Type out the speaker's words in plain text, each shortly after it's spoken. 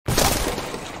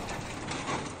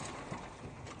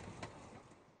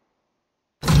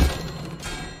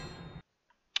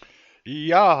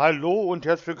Ja, hallo und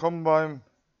herzlich willkommen beim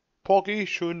Porky.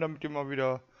 Schön, damit ihr mal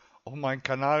wieder auf meinen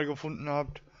Kanal gefunden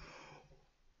habt.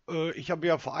 Ich habe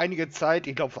ja vor einiger Zeit,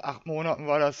 ich glaube vor 8 Monaten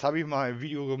war das, habe ich mal ein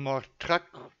Video gemacht.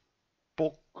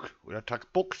 Truckbook oder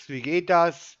Truckbooks, wie geht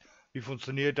das? Wie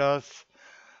funktioniert das?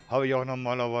 Habe ich auch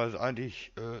normalerweise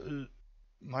eigentlich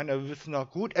meiner Wissen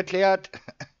nach gut erklärt.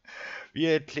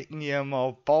 Wir klicken hier mal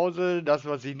auf Pause. Das,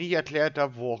 was ich nicht erklärt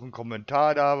habe, wo auch ein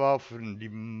Kommentar da war von dem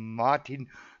lieben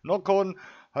Martin Nockon.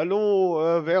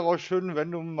 Hallo, wäre auch schön,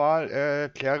 wenn du mal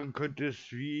erklären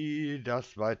könntest, wie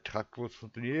das bei Truckbus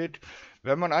funktioniert,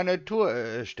 wenn man eine Tour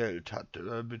erstellt hat,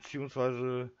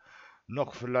 beziehungsweise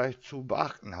noch vielleicht zu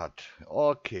beachten hat.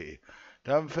 Okay,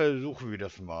 dann versuchen wir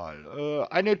das mal.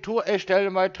 Eine Tour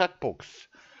erstellen bei Truckbooks.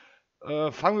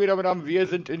 Fangen wir damit an, wir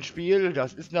sind ins Spiel.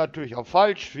 Das ist natürlich auch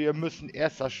falsch. Wir müssen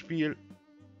erst das Spiel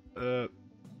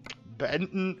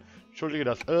beenden. Entschuldige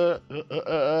das.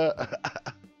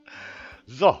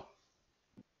 So.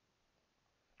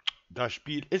 Das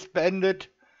Spiel ist beendet.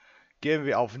 Gehen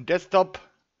wir auf den Desktop.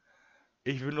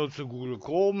 Ich benutze Google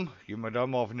Chrome. Gehen wir da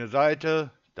mal auf eine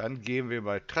Seite. Dann gehen wir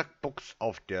bei Truckbooks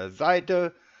auf der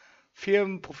Seite.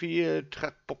 Firmenprofil,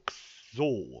 Truckbooks.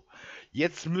 So.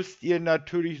 Jetzt müsst ihr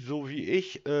natürlich, so wie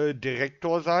ich,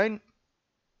 Direktor sein.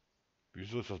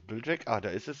 Wieso ist das Bild weg? Ah, da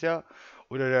ist es ja.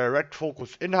 Oder der Red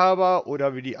Focus Inhaber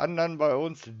oder wie die anderen bei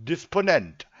uns,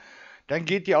 Disponent. Dann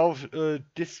geht ihr auf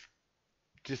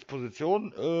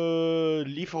Disposition,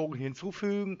 Lieferung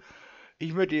hinzufügen.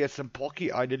 Ich möchte jetzt dem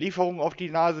Porky eine Lieferung auf die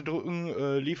Nase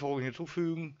drücken. Lieferung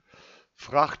hinzufügen.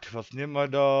 Fracht, was nehmen wir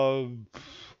da?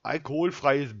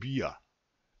 Alkoholfreies Bier.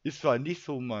 Ist zwar nicht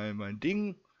so mein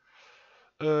Ding.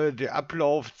 Der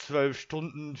Ablauf 12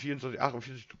 Stunden, 24,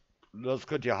 48 Stunden. Das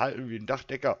könnt ihr halten wie ein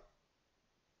Dachdecker.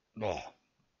 Oh.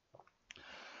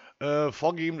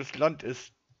 Vorgegebenes Land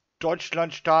ist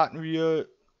Deutschland, starten wir.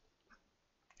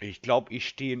 Ich glaube, ich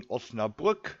stehe in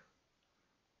Osnabrück.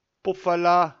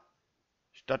 Buffala.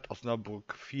 Stadt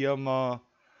Osnabrück. Firma.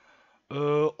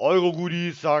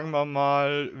 Euro-Goodies, sagen wir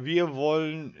mal. Wir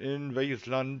wollen in welches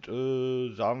Land,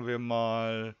 sagen wir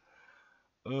mal.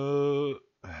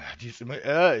 Die ist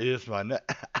immer, jedes Mal, ne?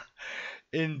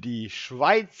 In die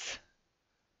Schweiz.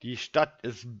 Die Stadt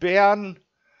ist Bern.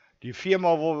 Die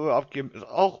Firma, wo wir abgeben, ist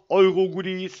auch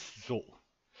Euro-Goodies. So.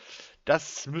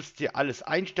 Das müsst ihr alles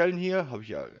einstellen hier. Habe ich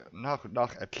ja nach und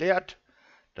nach erklärt.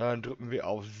 Dann drücken wir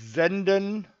auf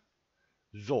Senden.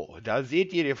 So, da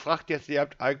seht ihr, ihr fragt jetzt, ihr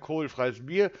habt alkoholfreies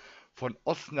Bier von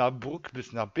Osnabrück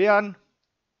bis nach Bern.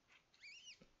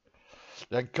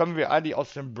 Dann können wir eigentlich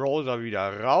aus dem Browser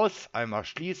wieder raus. Einmal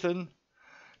schließen.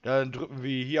 Dann drücken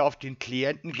wir hier auf den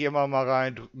Klienten, gehen wir mal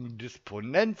rein, drücken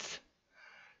Disponenz.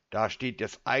 Da steht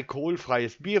jetzt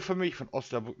alkoholfreies Bier für mich von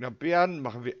Osnabrück nach Bern.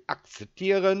 Machen wir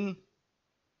akzeptieren.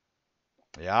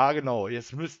 Ja, genau.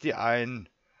 Jetzt müsst ihr ein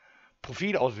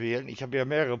Profil auswählen. Ich habe ja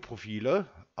mehrere Profile,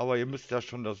 aber ihr müsst da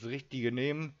schon das Richtige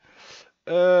nehmen.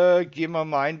 Gehen wir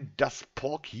mal in das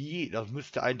Porky. Das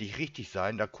müsste eigentlich richtig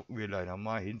sein. Da gucken wir leider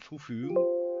mal hinzufügen.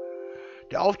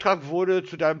 Der Auftrag wurde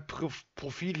zu deinem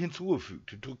Profil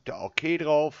hinzugefügt. Du drückt da OK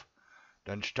drauf.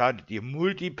 Dann startet ihr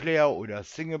Multiplayer oder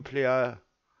Singleplayer.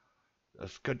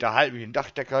 Das könnt ihr halten wie ein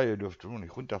Dachdecker. Ihr dürft nur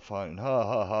nicht runterfallen. Ha,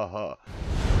 ha, ha, ha.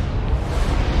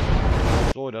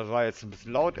 So, das war jetzt ein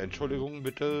bisschen laut. Entschuldigung,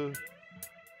 bitte.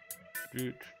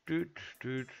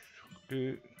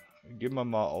 Gehen wir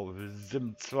mal auf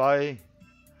Sim 2.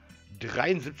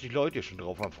 73 Leute schon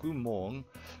drauf am frühen Morgen.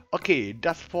 Okay,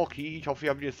 das Porky. Ich hoffe,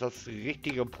 ihr habt jetzt das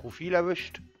richtige Profil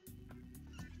erwischt.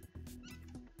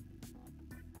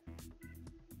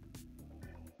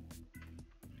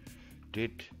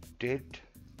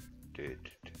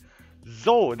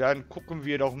 So, dann gucken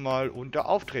wir doch mal unter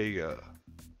Aufträge.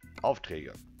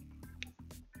 Aufträge.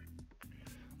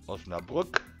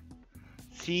 Osnabrück.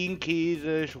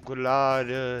 Ziegenkäse,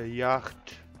 Schokolade,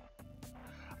 Yacht.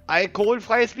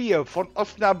 Alkoholfreies Bier von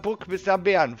Osnabrück bis nach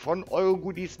Bern. Von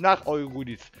Euro-Goodies nach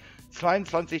Euro-Goodies.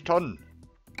 22 Tonnen.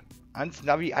 Ans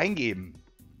Navi eingeben.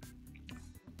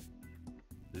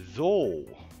 So.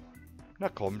 Na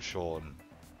komm schon.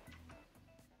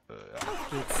 Ja.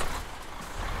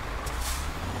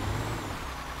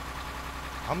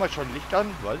 Haben wir schon Licht an?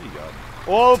 Weiß ich gar nicht.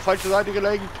 Oh, falsche Seite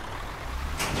gelenkt.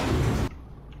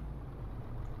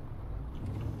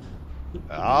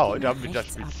 Ja, heute haben wir das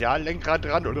Speziallenkrad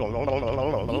dran.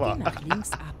 Nach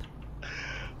links ab.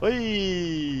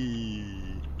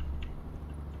 Hui.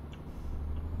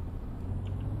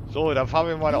 So, dann fahren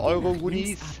wir mal eine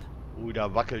Euro-Goodies.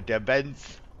 Da wackelt der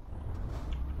Benz.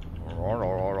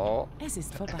 Es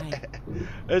ist vorbei.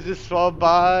 Es ist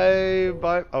vorbei.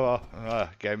 Aber,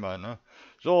 Gamer, ne?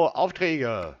 So,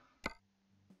 Aufträge.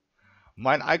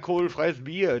 Mein alkoholfreies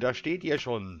Bier, da steht ihr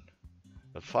schon.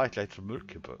 Das fahre ich gleich zur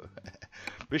Müllkippe.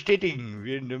 Bestätigen,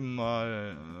 wir nehmen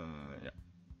mal... ja.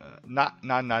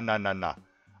 Na.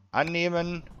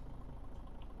 Annehmen.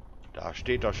 Da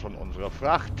steht doch schon unsere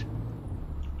Fracht.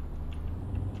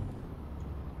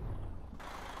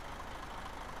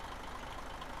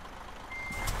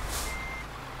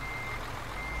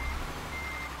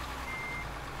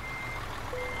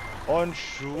 Und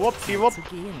schwuppdiwupp Zu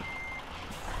gehen.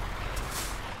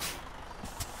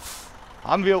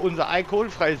 haben wir unser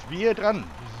alkoholfreies Bier dran.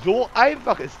 So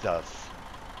einfach ist das.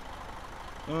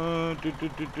 Wir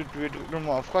drücken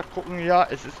nochmal auf Fracht gucken. Ja,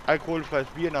 es ist alkoholfreies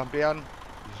Bier nach Bern.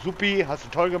 Supi, hast du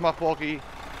toll gemacht, Borki.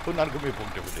 100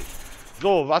 Gummipunkte für dich.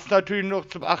 So, was natürlich noch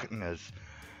zu beachten ist.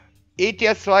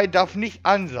 ETS 2 darf nicht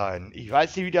an sein. Ich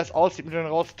weiß nicht, wie das aussieht mit den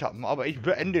Raustappen, aber ich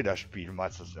beende das Spiel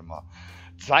meistens immer.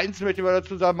 Zweitens möchte ich mal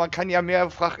dazu sagen, man kann ja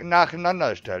mehr Frachten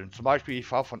nacheinander stellen. Zum Beispiel, ich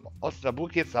fahre von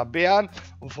Osnabrück jetzt nach Bern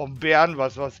und von Bern,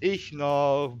 was weiß ich,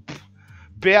 nach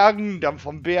Bergen, dann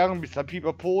von Bergen bis nach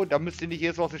Pipapo, da müsst ihr nicht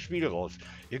erst aus dem Spiel raus.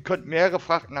 Ihr könnt mehrere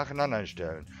Frachten nacheinander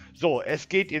stellen. So, es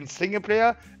geht in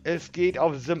Singleplayer, es geht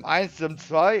auf Sim 1, Sim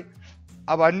 2,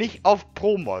 aber nicht auf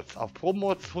Pro-Mods. Auf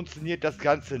Pro-Mods funktioniert das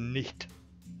Ganze nicht.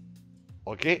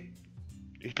 Okay?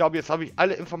 Ich glaube, jetzt habe ich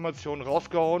alle Informationen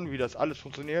rausgehauen, wie das alles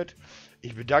funktioniert.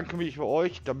 Ich bedanke mich für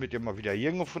euch, damit ihr mal wieder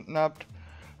hier gefunden habt.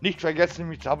 Nicht vergessen,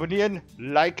 mich zu abonnieren,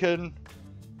 liken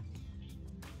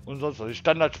und sonst was. Die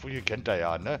Standardsprüche kennt ihr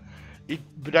ja, ne? Ich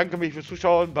bedanke mich fürs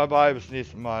Zuschauen. Bye bye, bis zum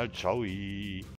nächsten Mal. Ciao.